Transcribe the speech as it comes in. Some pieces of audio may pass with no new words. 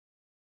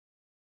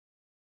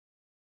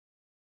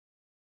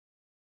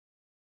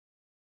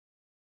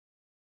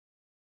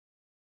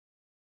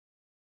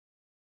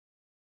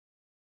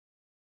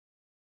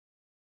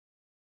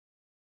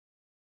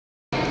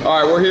All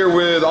right, we're here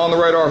with On the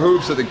Radar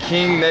Hoops at the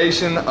King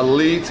Nation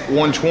Elite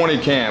 120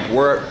 camp.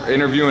 We're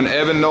interviewing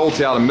Evan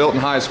Nolte out of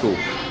Milton High School.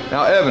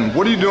 Now, Evan,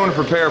 what are you doing to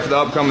prepare for the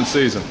upcoming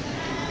season?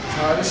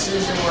 This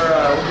season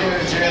we're getting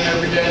to the gym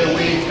every day of the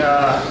week,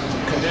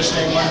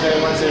 conditioning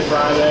Monday, Wednesday,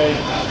 Friday,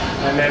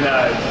 and then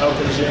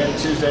open gym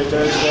Tuesday,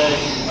 Thursday.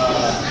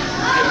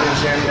 Getting to the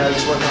gym,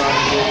 just working on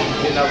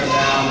getting up and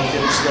down, and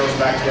getting skills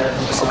back together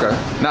from the summer. Okay.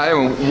 Now,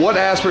 Evan, what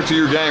aspect of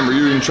your game are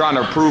you trying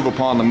to improve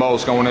upon the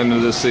most going into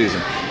this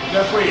season?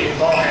 Definitely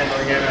ball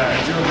handling and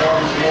doing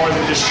more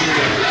than just shooting.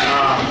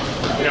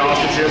 Off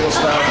the dribble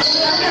stuff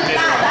and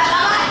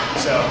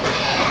mid-range. So.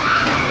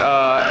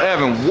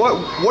 Evan,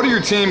 what are your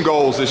team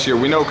goals this year?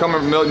 We know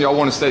coming from Milton, y'all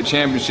won a state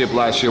championship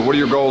last year. What are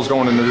your goals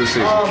going into this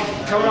season?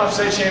 Coming off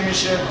state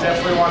championship,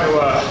 definitely want to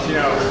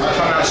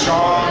come out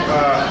strong.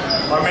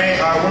 One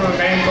of the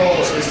main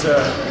goals is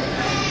to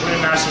win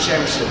a national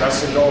championship.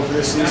 That's the goal for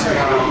this season.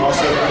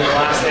 Also, in the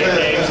last 8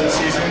 games of the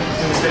season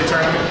in the state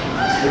tournament,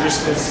 we're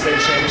just in the state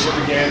championship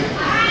again.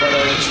 But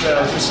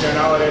just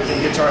not let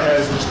anything get to our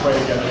heads and just play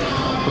together.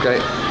 Okay.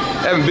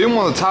 Evan, being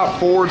one of the top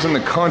forwards in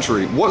the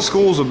country, what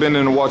schools have been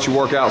in to watch you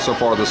work out so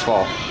far this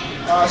fall?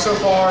 So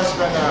far, it's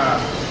been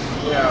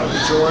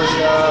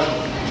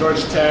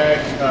Georgia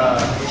Tech,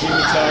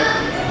 Virginia Tech,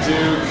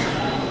 Duke,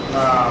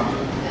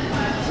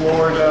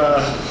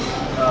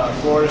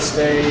 Florida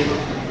State.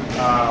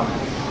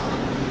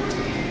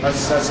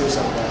 That's it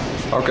so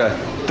far. Okay.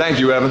 Thank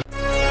you, Evan.